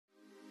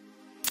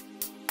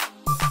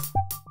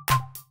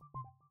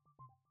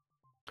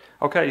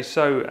Okay,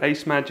 so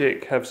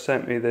ACEMAGIC have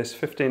sent me this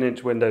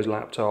 15-inch Windows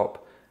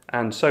laptop,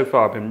 and so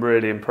far I've been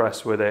really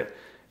impressed with it.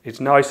 It's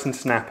nice and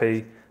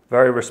snappy,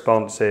 very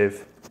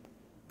responsive,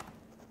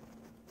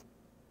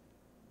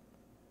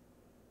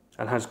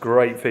 and has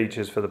great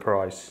features for the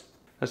price.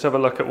 Let's have a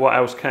look at what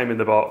else came in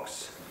the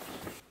box.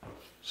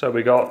 So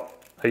we got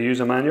a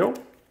user manual,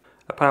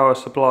 a power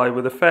supply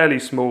with a fairly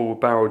small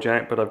barrel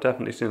jack, but I've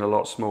definitely seen a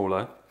lot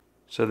smaller.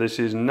 So this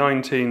is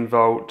 19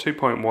 volt,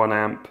 2.1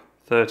 amp,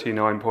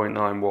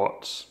 39.9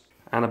 watts.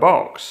 And a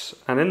box.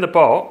 And in the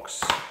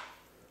box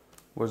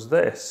was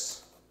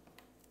this.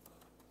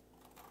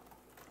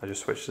 I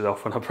just switched it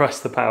off when I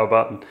pressed the power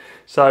button.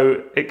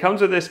 So it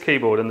comes with this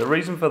keyboard, and the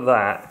reason for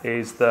that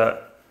is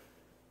that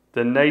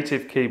the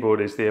native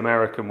keyboard is the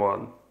American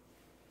one.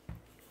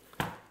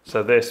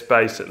 So this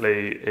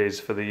basically is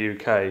for the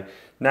UK.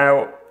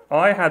 Now,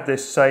 I had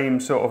this same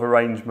sort of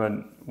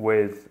arrangement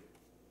with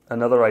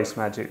another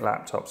ACEMAGIC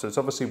laptop, so it's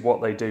obviously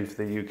what they do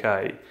for the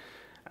UK.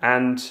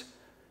 And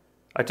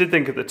I did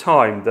think at the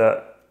time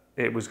that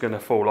it was going to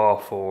fall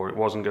off or it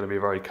wasn't going to be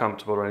very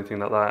comfortable or anything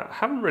like that. I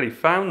haven't really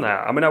found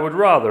that. I mean, I would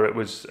rather it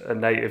was a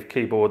native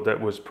keyboard that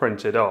was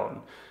printed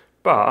on,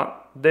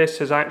 but this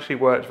has actually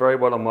worked very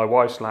well on my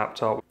wife's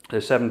laptop, the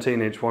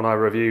 17-inch one I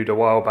reviewed a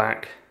while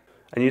back,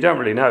 and you don't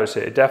really notice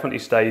it. It definitely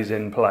stays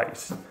in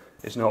place.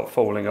 It's not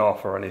falling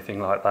off or anything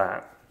like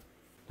that.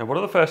 Now, one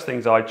of the first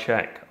things I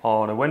check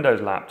on a Windows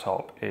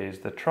laptop is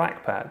the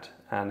trackpad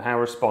and how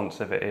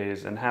responsive it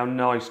is and how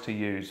nice to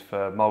use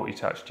for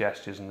multi-touch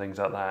gestures and things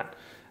like that.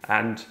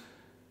 And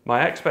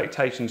my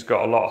expectations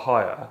got a lot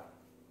higher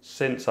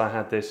since I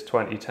had this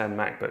 2010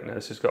 MacBook. Now,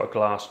 this has got a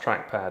glass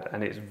trackpad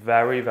and it's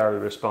very, very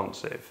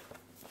responsive.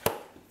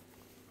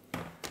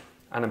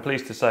 And I'm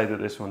pleased to say that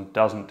this one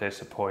doesn't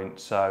disappoint.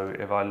 So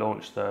if I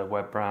launch the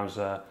web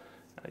browser,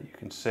 you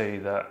can see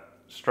that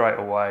straight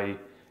away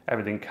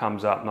everything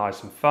comes up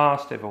nice and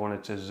fast. If I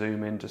wanted to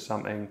zoom into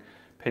something,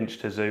 pinch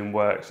to zoom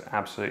works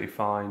absolutely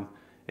fine.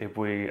 If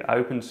we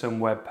open some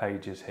web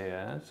pages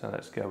here, so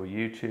let's go with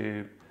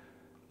YouTube.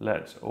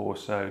 Let's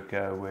also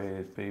go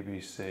with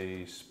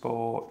BBC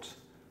Sport,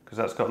 because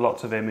that's got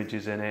lots of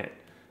images in it.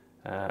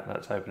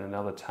 Let's open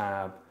another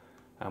tab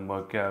and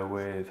we'll go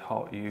with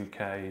Hot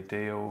UK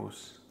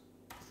Deals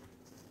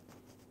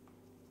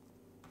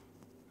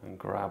and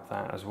grab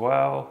that as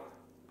well.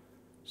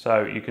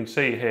 So you can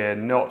see here,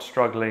 not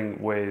struggling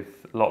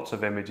with lots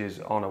of images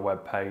on a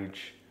web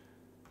page.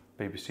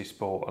 BBC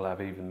Sport will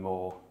have even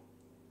more.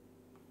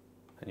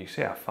 And you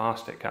see how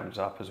fast it comes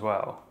up as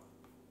well.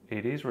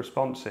 It is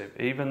responsive,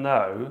 even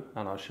though,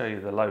 and I'll show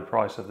you the low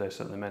price of this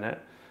at the minute.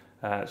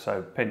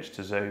 So pinch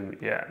to zoom,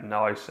 yeah,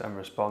 nice and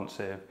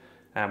responsive.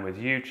 And with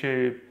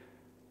YouTube,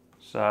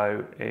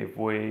 so if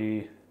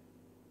we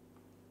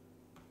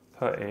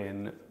put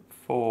in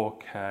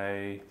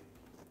 4K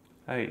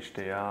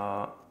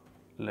HDR,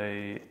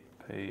 Lee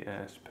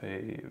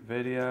PSP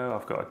video,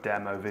 I've got a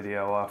demo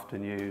video I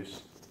often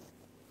use.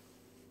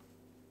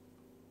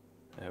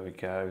 There we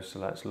go, so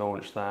let's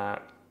launch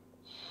that.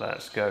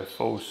 Let's go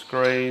full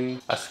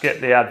screen. I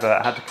skipped the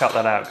advert, I had to cut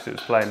that out because it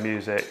was playing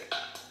music.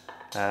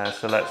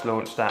 So let's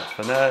launch that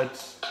for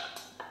nerds.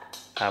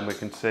 And we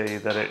can see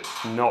that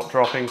it's not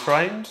dropping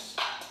frames.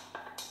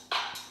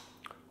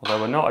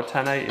 Although we're not at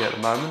 1080 at the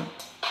moment.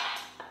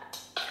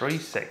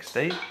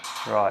 360.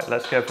 Right,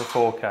 let's go for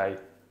 4K.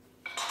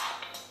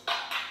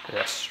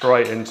 Yeah,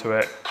 straight into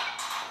it.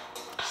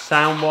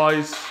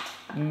 Sound-wise,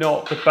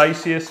 not the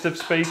bassiest of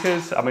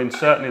speakers. I mean,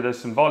 certainly there's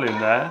some volume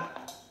there,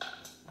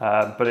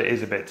 but it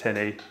is a bit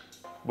tinny,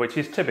 which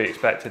is to be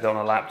expected on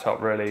a laptop,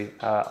 really.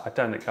 I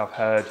don't think I've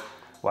heard,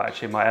 well,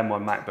 actually my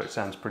M1 MacBook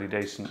sounds pretty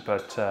decent,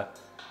 but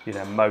you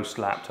know, most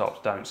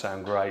laptops don't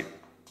sound great.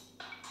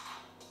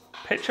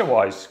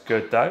 Picture-wise,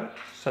 good though.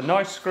 It's a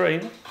nice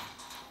screen.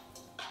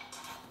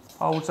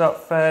 Holds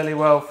up fairly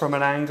well from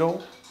an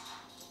angle.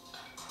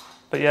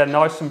 But yeah,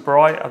 nice and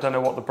bright. I don't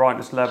know what the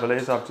brightness level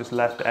is. I've just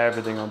left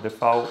everything on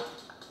default.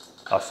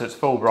 Oh, so it's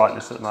full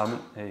brightness at the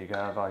moment. Here you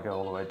go, if I go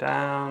all the way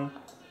down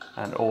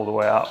and all the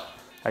way up.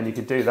 And you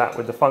can do that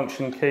with the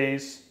function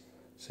keys.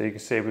 So you can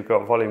see we've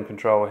got volume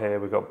control here,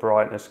 we've got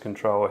brightness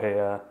control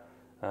here,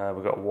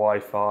 we've got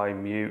Wi-Fi,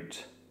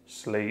 mute,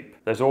 sleep.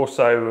 There's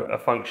also a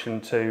function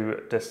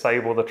to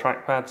disable the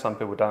trackpad. Some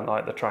people don't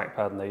like the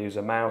trackpad and they use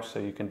a mouse, so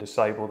you can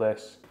disable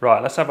this.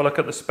 Right, let's have a look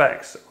at the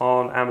specs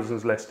on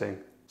Amazon's listing.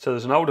 So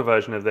there's an older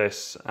version of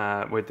this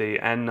with the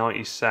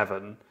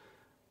N97,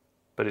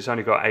 but it's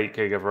only got 8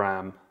 gig of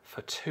RAM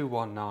for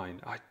 $219.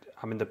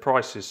 I mean, the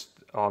prices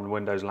on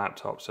Windows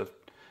laptops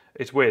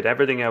it's weird.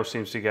 Everything else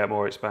seems to get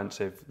more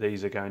expensive.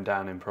 These are going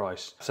down in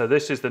price. So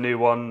this is the new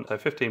one, so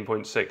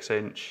 15.6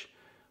 inch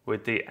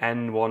with the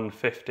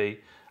N150.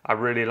 I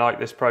really like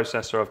this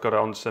processor. I've got it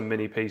on some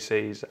mini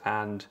PCs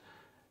and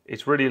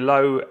it's really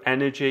low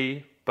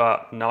energy,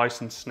 but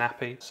nice and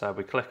snappy. So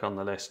we click on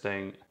the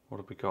listing. What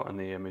have we got in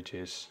the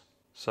images?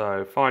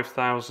 So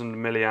 5,000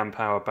 milliamp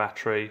hour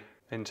battery,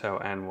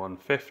 Intel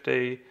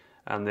N150,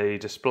 and the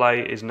display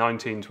is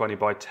 1920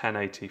 by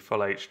 1080 Full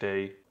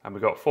HD. And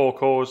we've got 4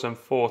 cores and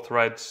 4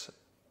 threads,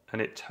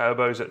 and it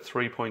turbos at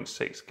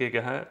 3.6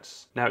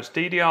 gigahertz. Now it's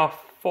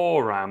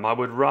DDR4 RAM. I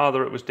would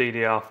rather it was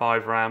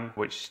DDR5 RAM,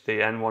 which the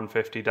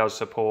N150 does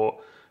support,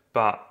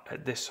 but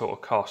at this sort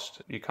of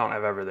cost, you can't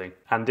have everything.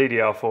 And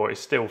DDR4 is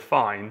still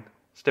fine,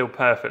 still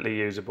perfectly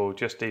usable,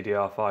 just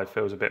DDR5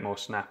 feels a bit more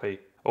snappy.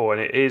 Oh,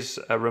 and it is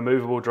a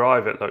removable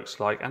drive, it looks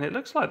like, and it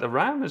looks like the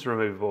RAM is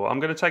removable.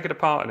 I'm going to take it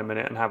apart in a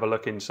minute and have a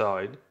look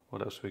inside.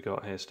 What else we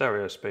got here?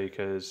 Stereo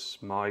speakers,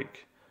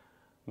 mic,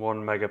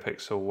 1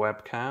 megapixel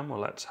webcam. Well,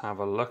 let's have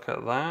a look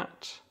at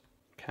that.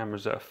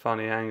 Camera's at a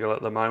funny angle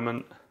at the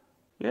moment.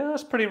 Yeah,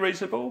 that's pretty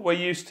reasonable. We're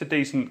used to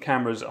decent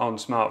cameras on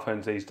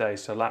smartphones these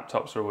days, so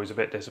laptops are always a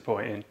bit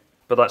disappointing.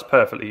 But that's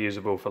perfectly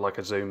usable for like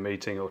a Zoom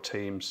meeting or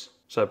Teams.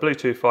 So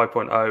Bluetooth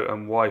 5.0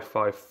 and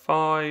Wi-Fi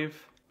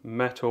 5.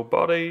 Metal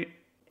body.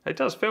 It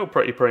does feel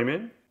pretty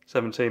premium.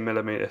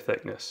 17mm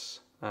thickness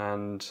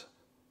and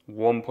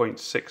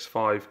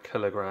 1.65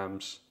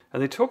 kilograms.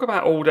 And they talk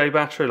about all-day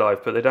battery life,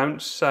 but they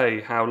don't say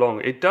how long.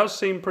 It does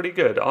seem pretty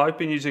good. I've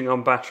been using it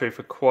on battery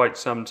for quite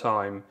some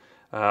time.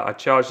 I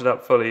charged it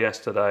up fully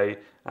yesterday,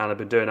 and I've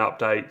been doing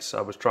updates.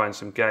 I was trying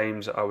some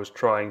games. I was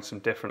trying some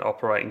different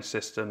operating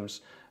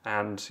systems,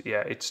 and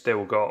yeah, it's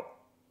still got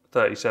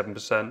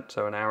 37%,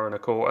 so an hour and a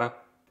quarter.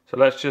 So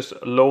let's just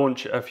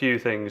launch a few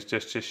things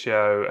just to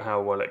show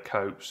how well it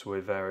copes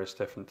with various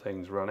different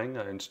things running.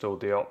 I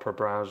installed the Opera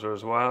browser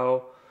as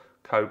well,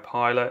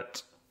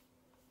 Copilot.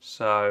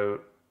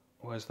 So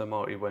where's the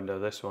multi-window?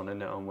 This one,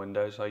 isn't it, on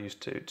Windows? I use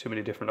too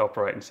many different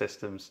operating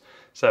systems.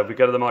 So if we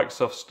go to the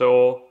Microsoft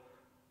Store,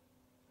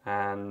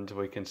 and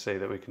we can see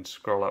that we can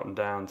scroll up and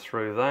down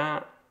through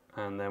that.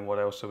 And then what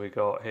else have we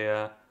got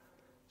here?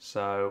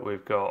 So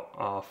we've got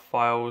our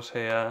files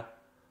here.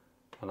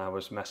 And I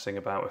was messing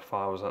about with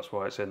files, that's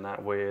why it's in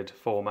that weird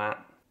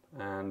format.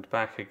 And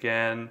back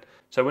again.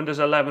 So Windows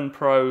 11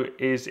 Pro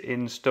is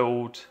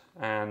installed,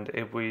 and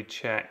if we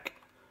check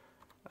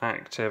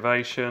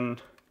activation,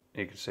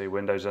 you can see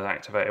Windows is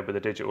activated with a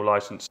digital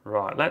license.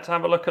 Right, let's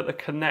have a look at the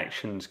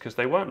connections, because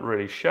they weren't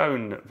really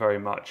shown very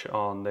much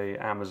on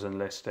the Amazon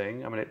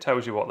listing. I mean, it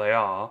tells you what they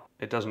are.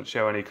 It doesn't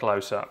show any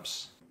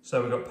close-ups.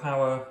 So we've got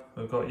power,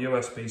 we've got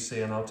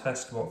USB-C, and I'll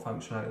test what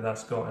functionality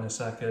that's got in a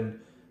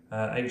second.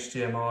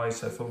 HDMI,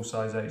 so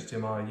full-size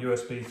HDMI,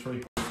 USB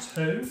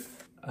 3.2,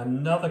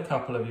 another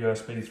couple of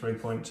USB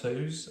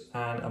 3.2s,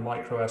 and a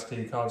micro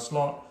SD card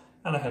slot,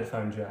 and a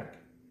headphone jack.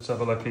 Let's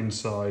have a look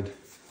inside.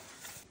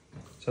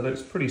 So it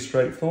looks pretty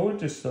straightforward,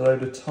 just a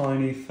load of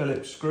tiny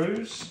Phillips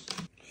screws.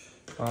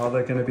 Are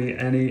there going to be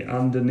any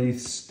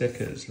underneath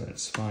stickers?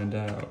 Let's find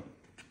out.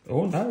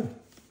 Oh no,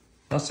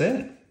 that's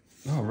it.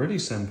 Oh, really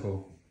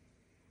simple.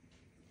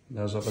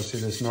 There's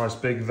obviously this nice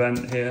big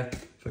vent here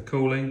for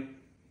cooling.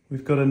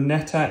 We've got a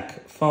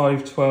NetAC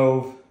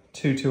 512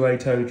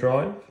 2280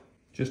 drive,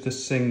 just a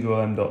single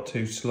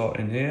M.2 slot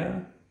in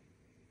here.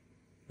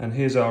 And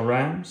here's our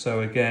RAM,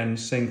 so again,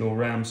 single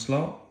RAM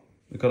slot.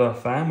 We've got our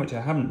fan, which I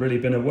haven't really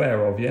been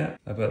aware of yet,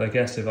 but I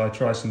guess if I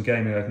try some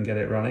gaming, I can get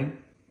it running.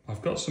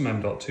 I've got some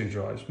M.2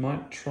 drives,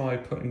 might try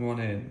putting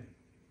one in.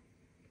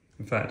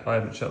 In fact, I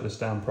haven't shut this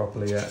down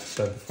properly yet,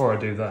 so before I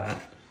do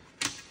that,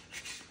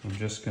 I'm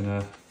just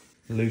gonna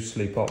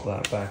loosely pop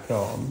that back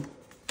on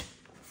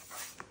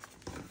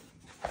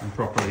and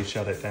properly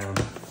shut it down.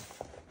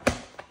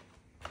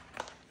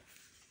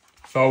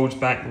 Folds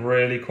back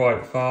really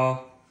quite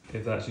far,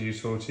 if that's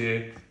useful to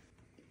you.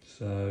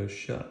 So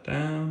shut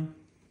down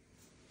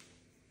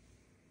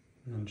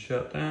and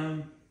shut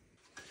down.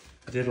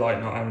 I did like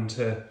not having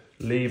to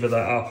lever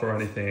that up or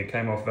anything. It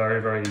came off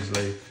very, very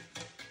easily.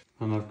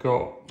 And I've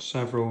got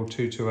several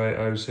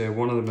 2280s here.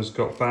 One of them has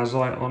got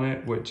Bakelite on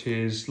it, which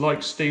is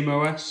like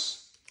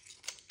SteamOS.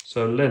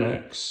 So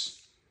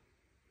Linux,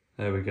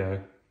 there we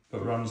go,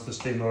 but runs the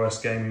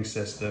SteamOS gaming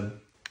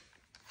system.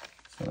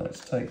 So let's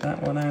take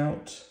that one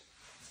out.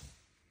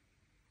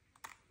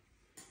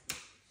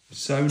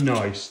 So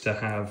nice to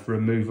have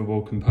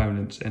removable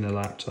components in a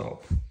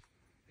laptop.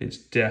 It's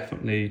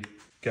definitely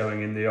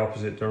going in the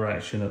opposite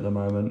direction at the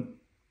moment.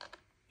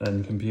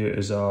 And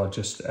computers are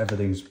just,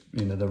 everything's,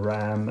 you know, the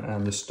RAM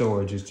and the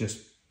storage is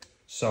just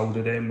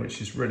soldered in, which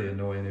is really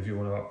annoying if you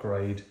want to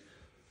upgrade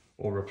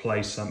or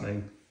replace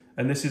something.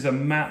 And this is a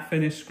matte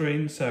finish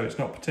screen, so it's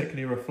not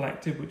particularly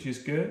reflective, which is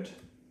good.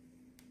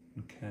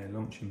 Okay,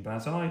 launching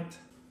Bakelite.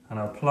 And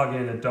I'll plug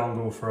in a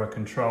dongle for a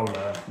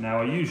controller.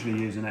 Now I usually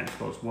use an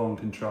Xbox One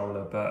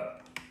controller,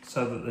 but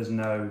so that there's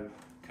no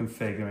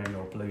configuring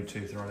or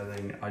Bluetooth or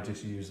anything, I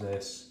just use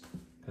this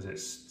because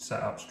it's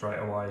set up straight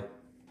away.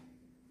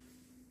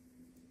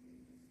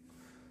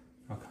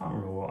 I can't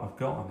remember what I've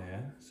got on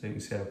here. So you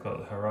can see I've got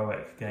the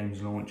Heroic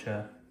Games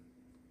Launcher,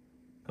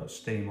 got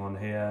Steam on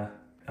here,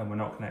 and we're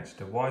not connected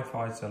to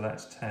Wi-Fi, so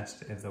let's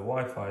test if the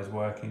Wi-Fi is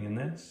working in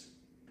this.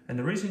 And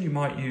the reason you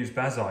might use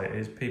Bakelite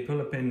is people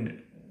have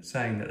been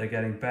saying that they're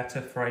getting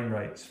better frame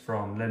rates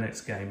from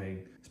Linux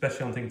gaming,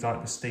 especially on things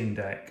like the Steam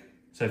Deck.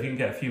 So if you can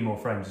get a few more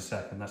frames a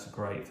second, that's a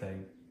great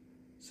thing.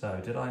 So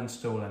did I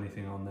install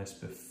anything on this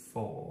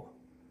before?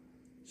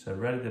 So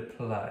ready to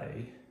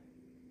play,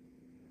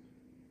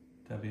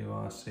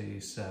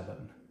 WRC7.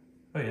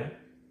 Oh yeah,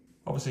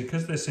 Obviously,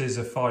 because this is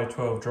a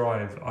 512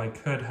 drive, I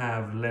could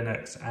have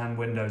Linux and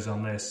Windows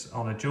on this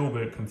on a dual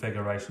boot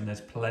configuration. There's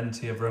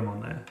plenty of room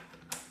on there.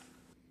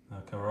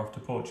 Okay, we're off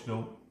to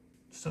Portugal.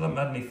 Still haven't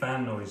had any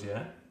fan noise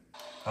yet.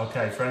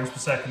 Okay, frames per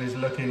second is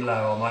looking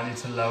low. I might need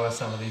to lower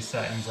some of these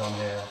settings on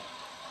here.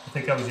 I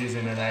think I was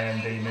using an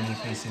AMD mini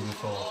PC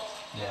before.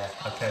 Yeah,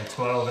 okay,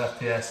 12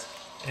 FPS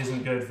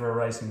isn't good for a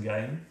racing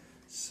game.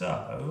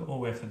 So, all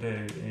we have to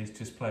do is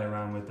just play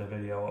around with the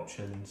video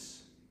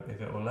options.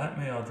 If it will let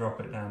me, I'll drop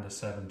it down to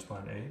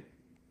 720.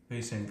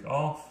 VSync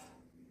off.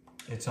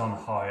 It's on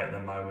high at the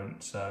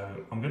moment, so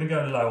I'm going to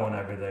go low on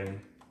everything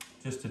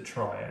just to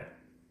try it.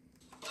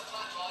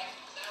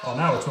 Oh,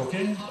 now we're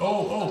talking.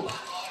 Oh.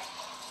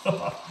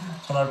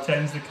 And I've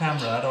changed the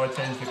camera. How do I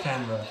change the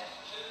camera?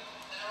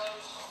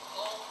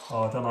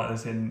 Oh, I don't like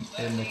this in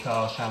the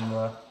car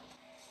camera.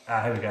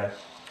 Ah, here we go.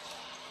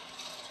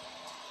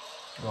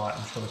 Right,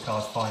 I'm sure the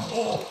car's fine.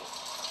 Oh!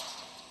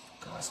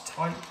 God, it's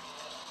tight.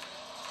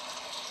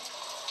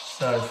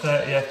 So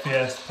 30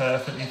 FPS,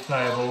 perfectly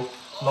playable.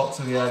 Lots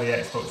of the early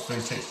Xbox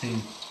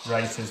 360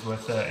 races were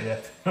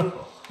 30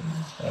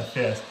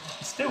 FPS.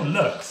 It still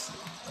looks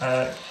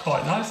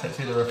quite nice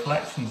actually, the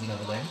reflections and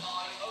everything.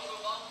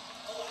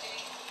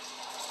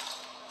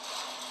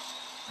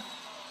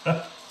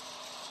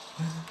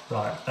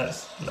 Right,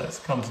 let's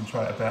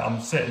concentrate a bit.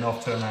 I'm sitting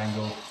off to an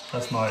angle.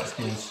 That's my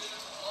excuse.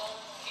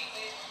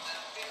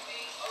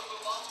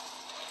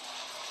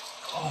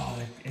 Oh,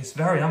 it's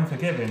very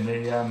unforgiving.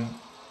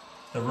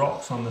 The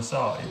rocks on the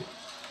side.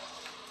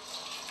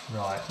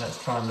 Right,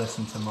 let's try and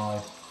listen to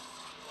my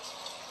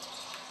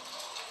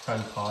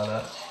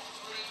co-pilot.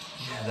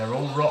 Yeah, they're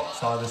all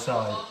rocks either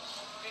side.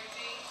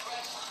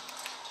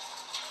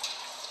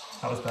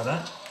 That was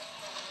better.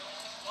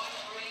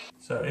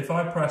 So if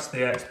I press the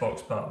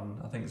Xbox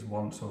button, I think it's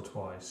once or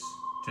twice,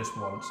 just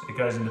once, it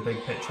goes into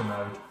big picture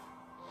mode.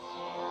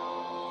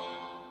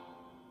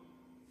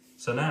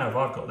 So now if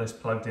I've got this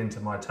plugged into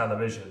my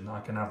television, I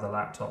can have the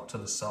laptop to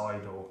the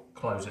side or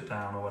close it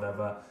down or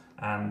whatever,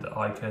 and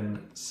I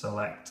can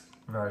select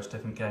various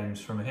different games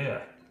from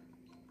here.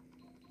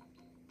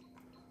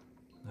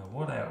 Now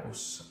what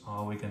else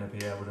are we going to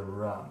be able to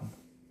run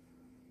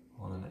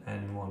on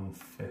an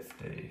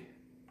N150?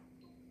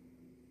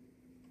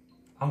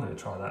 I'm going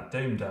to try that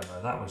Doom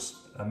demo. That was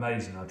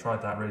amazing. I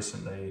tried that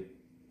recently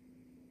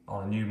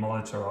on a new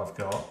monitor I've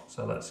got.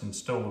 So let's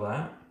install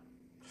that.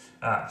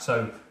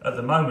 So at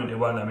the moment it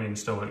won't let me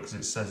install it because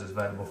it says it's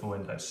available for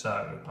Windows.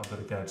 So I've got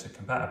to go to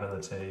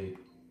compatibility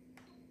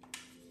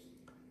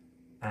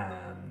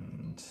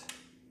and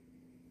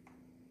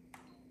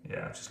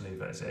yeah, I'll just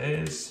leave it as it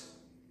is.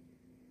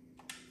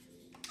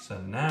 So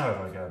now if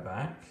I go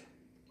back,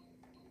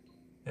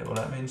 it will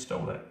let me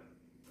install it.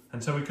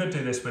 And so we could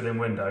do this within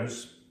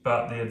Windows,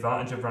 but the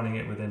advantage of running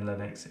it within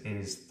Linux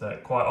is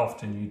that quite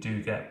often you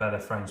do get better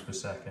frames per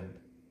second.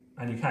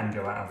 And you can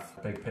go out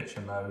of big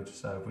picture mode.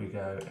 So if we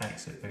go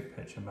exit big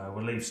picture mode,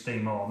 we'll leave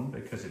Steam on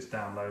because it's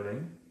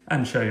downloading.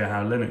 And show you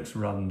how Linux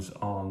runs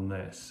on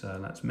this. So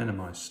let's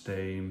minimize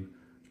Steam.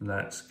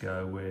 Let's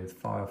go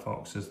with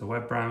Firefox as the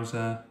web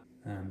browser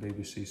and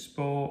BBC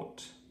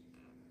Sport.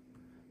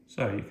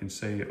 So you can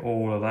see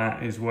all of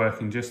that is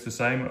working just the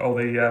same. Oh,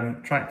 the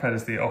trackpad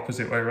is the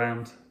opposite way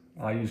around.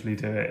 I usually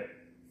do it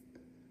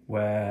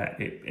where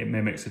it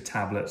mimics a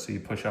tablet, so you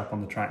push up on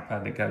the trackpad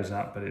and it goes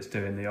up, but it's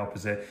doing the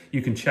opposite.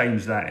 You can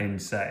change that in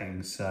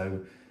settings,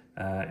 so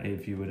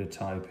if you were to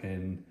type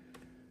in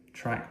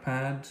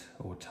trackpad,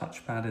 or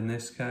touchpad in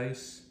this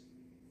case,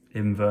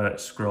 invert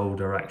scroll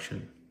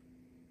direction.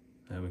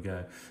 There we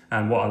go.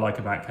 And what I like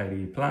about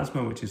KDE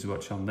Plasma, which is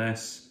what's on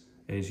this,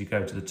 is you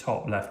go to the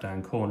top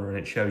left-hand corner and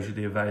it shows you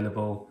the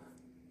available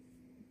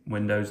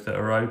windows that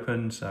are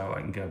open, so I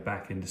can go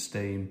back into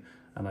Steam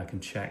and I can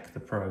check the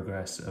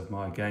progress of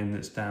my game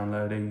that's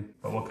downloading.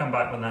 But we'll come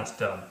back when that's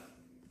done.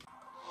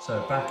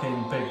 So back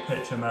in big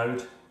picture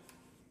mode.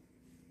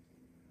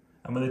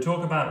 And when they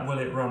talk about will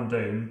it run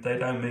Doom, they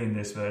don't mean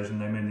this version,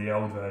 they mean the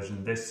old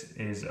version. This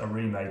is a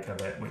remake of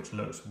it, which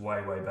looks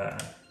way, way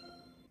better.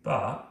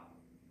 But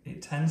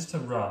it tends to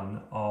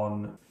run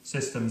on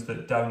systems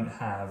that don't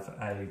have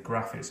a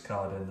graphics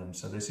card in them.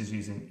 So this is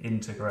using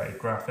integrated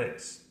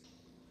graphics.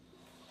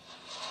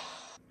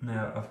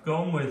 Now, I've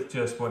gone with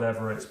just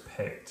whatever it's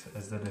picked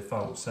as the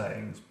default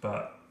settings,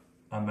 but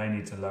I may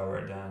need to lower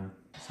it down.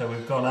 So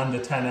we've gone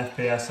under 10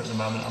 FPS at the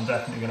moment. I'm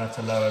definitely going to have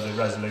to lower the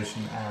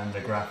resolution and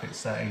the graphics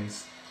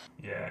settings.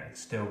 Yeah,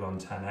 it's still gone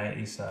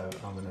 1080, so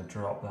I'm going to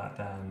drop that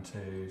down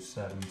to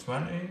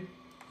 720.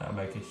 That'll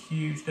make a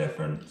huge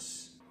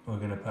difference. We're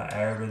going to put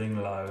everything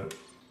low.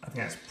 I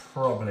think that's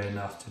probably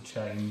enough to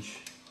change.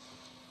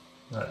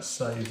 Let's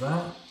save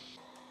that.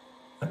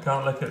 I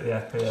can't look at the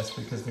FPS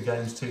because the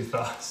game's too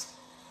fast.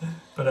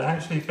 But it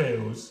actually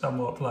feels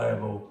somewhat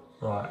playable.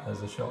 Right,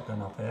 there's a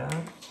shotgun up here.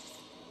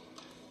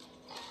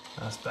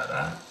 That's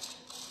better.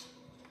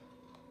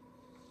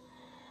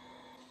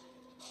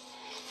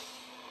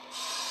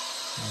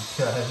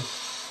 Okay.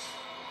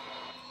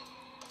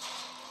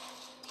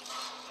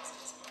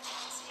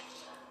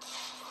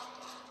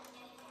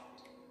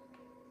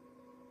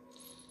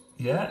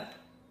 Yeah,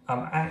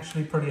 I'm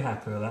actually pretty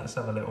happy with that. Let's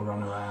have a little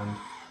run around.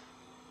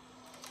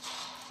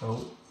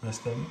 Oh,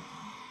 missed him.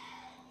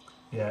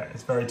 Yeah,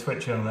 it's very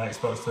twitchy on the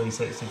Xbox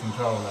 360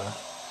 controller.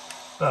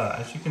 But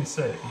as you can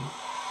see,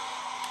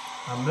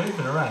 I'm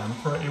moving around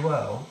pretty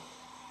well.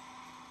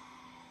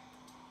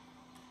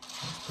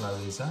 Let's blow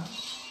these up.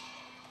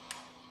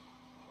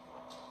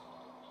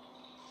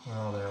 Where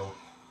are they all?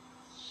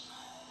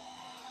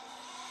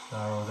 They're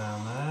all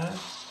down there.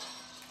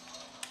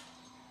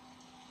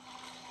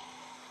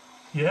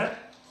 Yeah,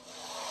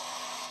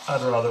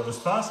 I'd rather it was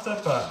faster,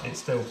 but it's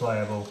still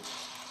playable.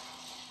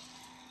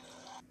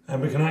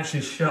 And we can actually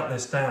shut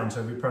this down,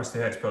 so if we press the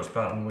Xbox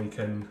button, we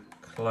can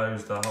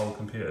close the whole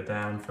computer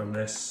down from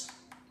this.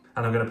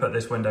 And I'm going to put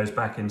this Windows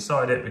back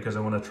inside it because I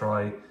want to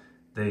try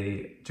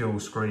the dual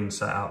screen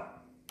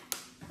setup.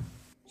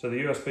 So the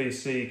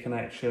USB-C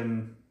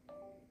connection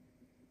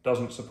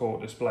doesn't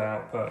support display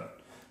output,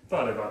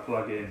 but if I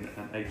plug in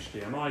an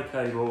HDMI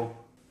cable,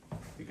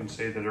 you can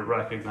see that it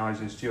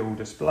recognises dual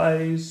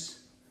displays.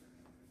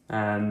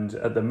 And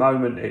at the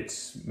moment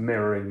it's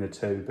mirroring the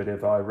two, but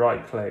if I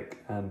right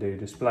click and do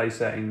display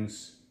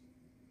settings,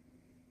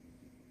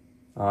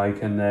 I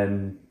can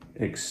then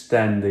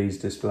extend these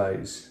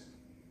displays.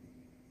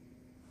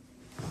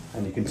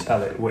 And you can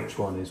tell it which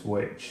one is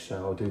which.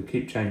 So I'll do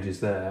keep changes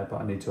there,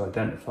 but I need to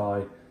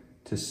identify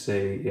to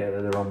see, yeah,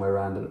 they're the wrong way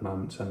around at the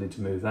moment. So I need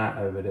to move that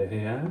over to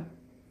here.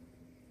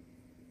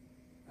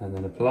 And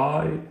then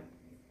apply.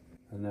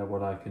 And then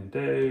what I can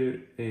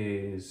do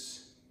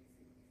is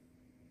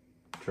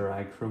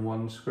drag from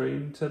one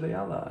screen to the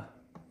other.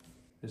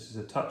 This is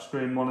a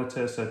touchscreen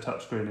monitor, so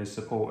touchscreen is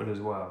supported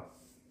as well.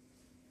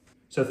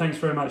 So thanks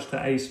very much to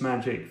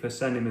ACEMAGIC for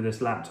sending me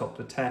this laptop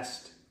to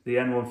test. The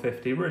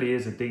N150 really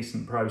is a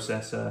decent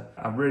processor.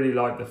 I really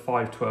like the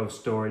 512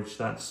 storage.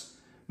 That's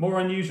more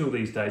unusual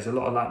these days. A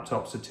lot of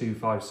laptops are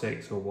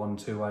 256 or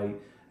 128,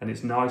 and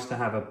it's nice to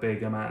have a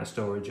big amount of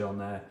storage on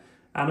there.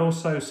 And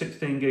also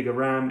 16 gig of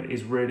RAM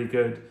is really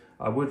good.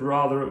 I would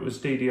rather it was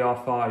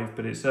DDR5,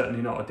 but it's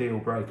certainly not a deal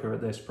breaker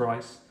at this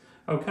price.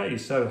 Okay,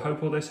 so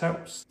hope all this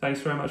helps.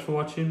 Thanks very much for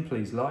watching.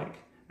 Please like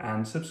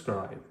and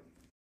subscribe.